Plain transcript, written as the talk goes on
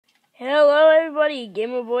Hello everybody,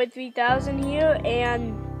 GamerBoy3000 here,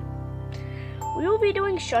 and we will be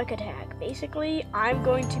doing Shark Attack. Basically, I'm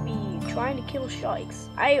going to be trying to kill sharks.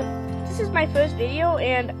 This is my first video,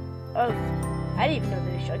 and I didn't even know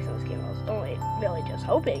there were sharks in this game. I was only really just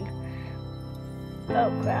hoping.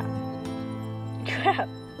 Oh crap. Crap.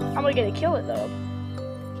 How am I gonna kill it though?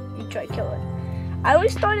 You try to kill it. I only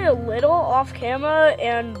started a little off camera,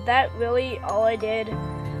 and that really all I did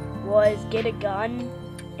was get a gun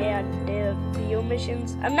and did video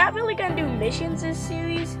missions. I'm not really gonna do missions this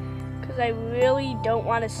series because I really don't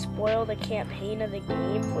want to spoil the campaign of the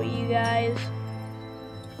game for you guys.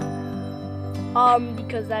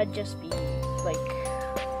 Because that'd just be like,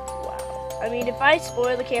 wow. I mean, if I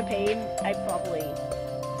spoil the campaign, that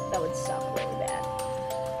would suck really bad.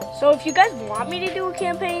 So if you guys want me to do a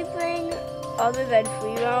campaign thing other than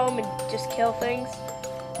free roam and just kill things,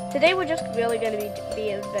 today we're just really going to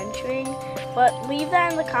be adventuring, but leave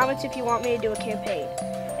that in the comments if you want me to do a campaign.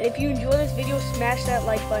 And if you enjoy this video, smash that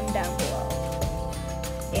like button down below.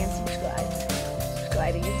 And subscribe.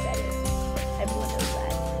 Subscribing is better. Everyone knows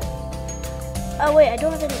that. Oh wait, I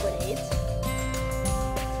don't have any grenades.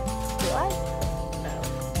 Do I? No.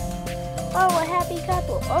 Oh, a happy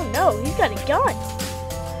couple. Oh no, he's got a gun.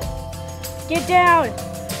 Get down.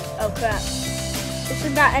 Oh crap. This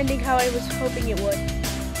is not ending how I was hoping it would.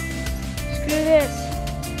 Screw this.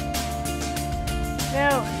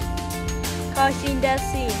 No. Car scene, death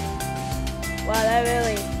scene. Wow, that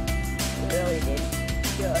really did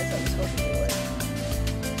realize I was hoping it would.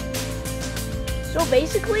 So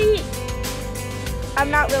basically, I'm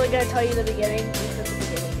not really going to tell you the beginning because the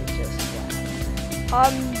beginning is just wow.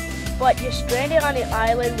 But you're stranded on an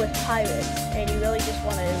island with pirates and you really just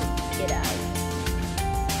want to get out.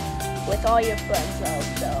 With all your friends though,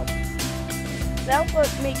 so that's what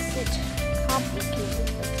makes it complicated.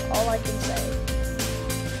 That's all I can say.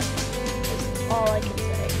 That's all I can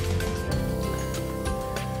say.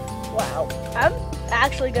 Wow. I'm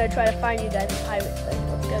actually gonna try to find you guys a pirate thing.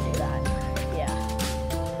 Let's go do that. Yeah.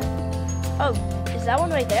 Oh, is that one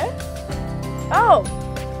right there? Oh!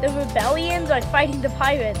 The rebellions are fighting the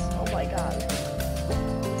pirates. Oh my god.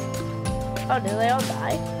 Oh, did they all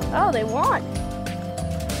die? Oh, they won.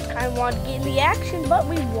 I want to get in the action, but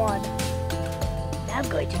we won. Now I'm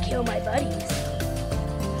going to kill my buddies.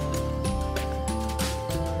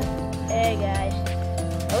 Hey guys.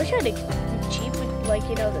 I wish I had a Jeep with, like,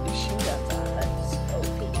 you know, the machine guns on. That's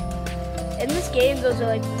OP. In this game, those are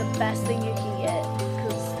like the best thing you can get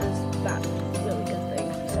because there's not really good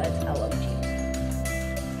things besides LMGs.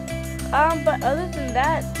 But other than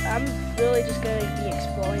that, I'm really just going to be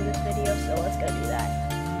exploring this video, so let's go do that.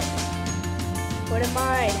 What am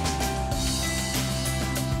I?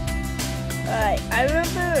 Alright, I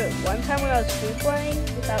remember one time when I was free playing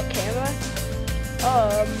without camera.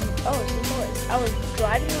 I was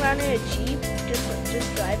driving around in a Jeep,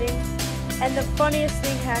 just driving, and the funniest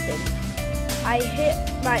thing happened. I hit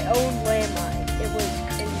my own landmine. It was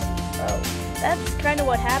crazy. Oh, that's kind of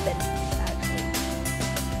what happened, actually.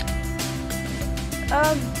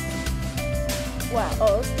 Wow.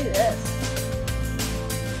 Oh, let's do this.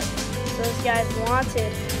 This guy's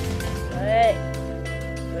wanted. Alright.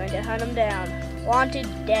 We're going to hunt him down. Wanted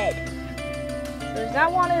dead. So he's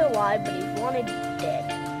not wanted alive, but he's wanted dead.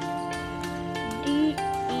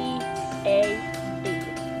 D-E-A-D.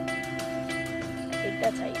 I think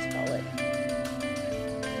that's how you spell it.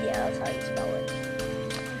 Yeah, that's how you spell it.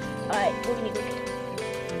 Alright, we're gonna go.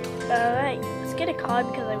 Alright, let's get a car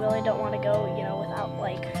because I really don't want to go, you know, without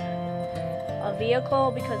like a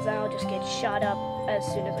vehicle because then I'll just get shot up as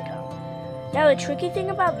soon as I come. Now the tricky thing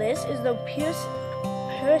about this is the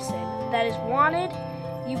person that is wanted,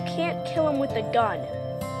 you can't kill him with a gun.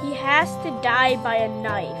 He has to die by a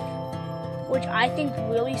knife, which I think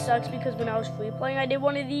really sucks because when I was free playing I did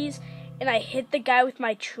one of these and I hit the guy with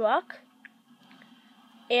my truck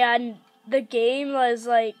and the game was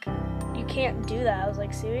like, you can't do that. I was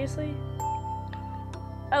like, seriously?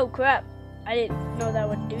 Oh crap, I didn't know that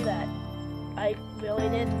would do that. I really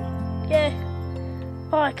didn't. Yeah.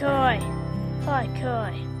 Parkour.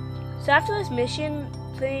 So after this mission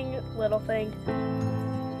little thing,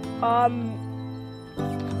 I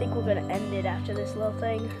think we're gonna end it after this little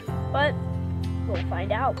thing, but we'll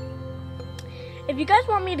find out. If you guys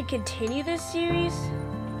want me to continue this series,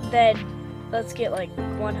 then let's get like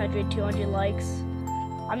 100, 200 likes.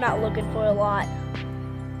 I'm not looking for a lot,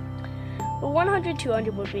 but 100,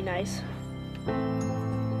 200 would be nice.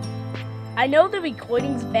 I know the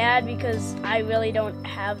recording's bad because I really don't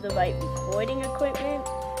have the right recording equipment.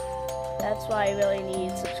 That's why I really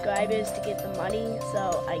need subscribers to get the money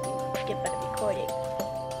so I can get better recording.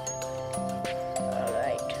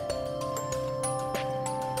 Alright.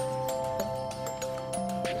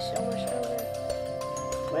 is so much further.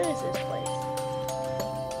 Where is this place?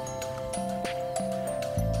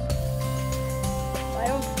 I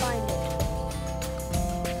don't find it.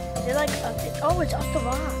 Is it like up it? Oh, it's up the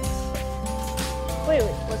rocks. Wait,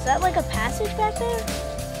 was that like a passage back there?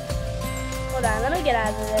 Hold on, let me get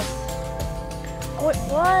out of this. Oh, it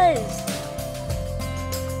was.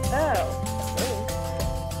 Oh, I think.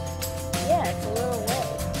 Yeah, it's a little way.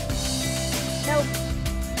 Nope.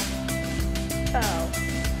 Oh,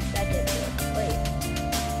 that didn't do it. Wait,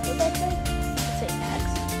 what did that say? Did it say X?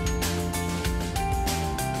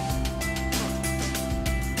 Huh.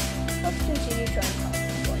 Let's continue trying to find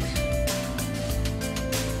this place.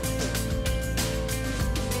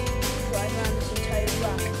 Drive around this entire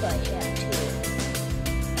rock if I have to.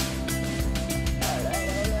 Alright.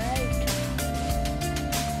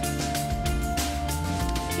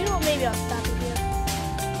 You know what, maybe I'll stop it here.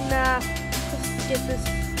 Nah, let's get this.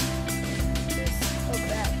 Oh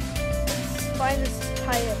crap. Let's find this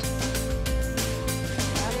pirate.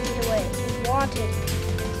 Get away. He's wanted.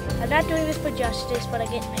 I'm not doing this for justice, but I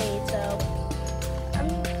get paid, so I'm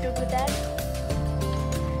good with that.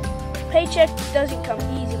 Paycheck doesn't come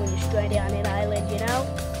easy when you're stranded on an island, you know?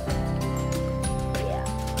 Yeah.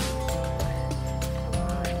 Come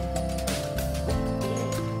on.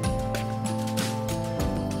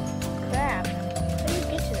 Crap. How do you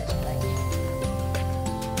get to this place?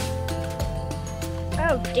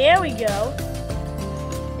 Oh, there we go.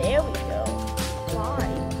 There we go.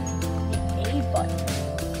 Climb. The A button.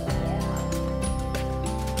 Yeah.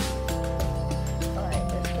 Alright,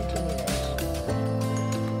 let's continue this.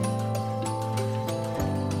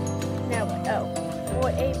 Now what? Oh, more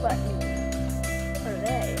A button. What are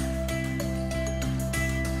they?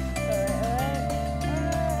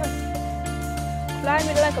 Climb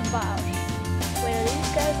it like a boss. Wait, are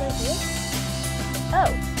these guys right here? Oh,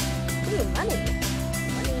 ooh, money.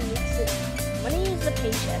 Money is the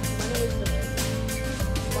paycheck. Money is the business.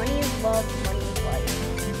 Money is love. Money is life.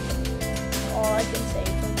 All I can say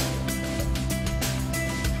for money.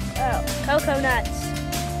 Oh, cocoa nuts.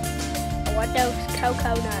 I want those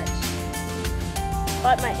cocoa nuts.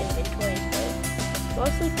 But my inventory is full.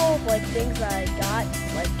 Mostly full of like things that I got,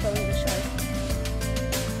 like killing the shark.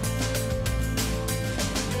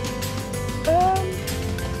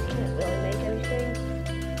 Can't really make anything.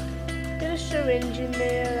 Get a syringe in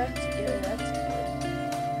there. That's good. That's good.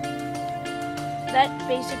 That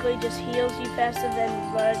basically just heals you faster than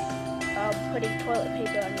putting toilet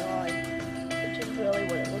paper on your arm, which is really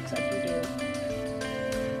what it looks like you do.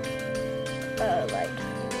 Like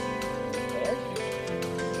there.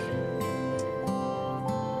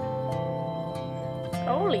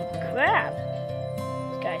 Holy crap!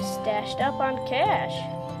 This guy's stashed up on cash.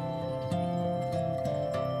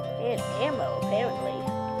 And ammo, apparently.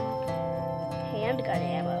 Handgun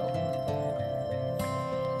ammo.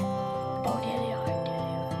 Oh, there they are.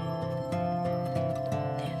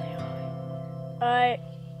 There they are. Alright,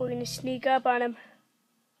 we're gonna sneak up on him.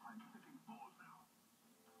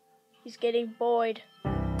 He's getting bored.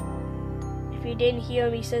 If you didn't hear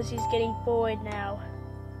him, he says he's getting bored now.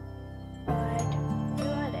 Alright,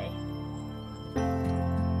 where are they?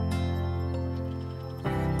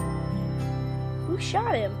 Who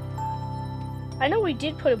shot him? I know we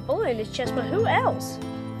did put a bullet in his chest, but who else?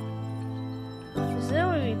 Is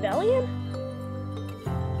there a rebellion?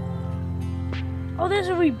 Oh, there's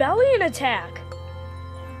a rebellion attack!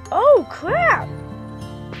 Oh, crap!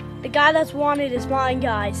 The guy that's wanted is mine,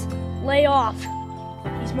 guys. Lay off.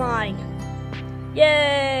 He's mine.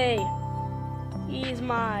 Yay! He's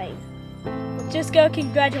mine. Let's just go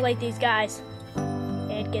congratulate these guys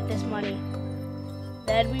and get this money.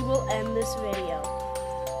 Then we will end this video.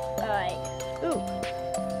 Alright. Ooh.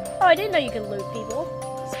 Oh, I didn't know you could loot people.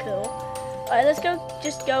 That's cool. Alright, let's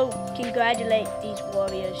just go congratulate these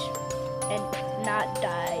warriors and not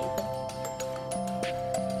die.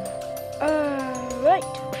 Alright.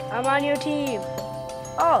 I'm on your team.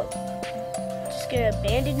 Oh. Just gonna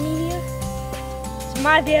abandon me here? It's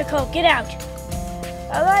my vehicle. Get out.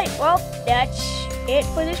 Alright, well, that's it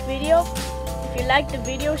for this video. If you liked the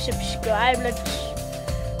video, subscribe. Let's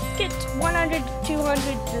get 100 to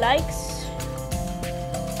 200 likes.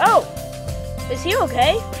 Oh, is he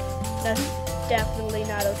okay? No, he's definitely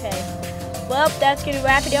not okay. Well, that's gonna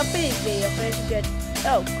wrap it up for this video. Finish good.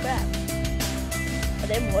 Oh crap! Are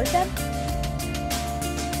there more of them?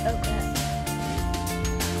 Oh crap!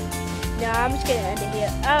 No, I'm just gonna end it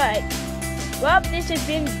here. All right. Well, this has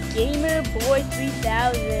been Gamer Boy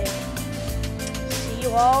 3000. See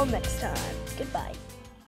you all next time. Goodbye.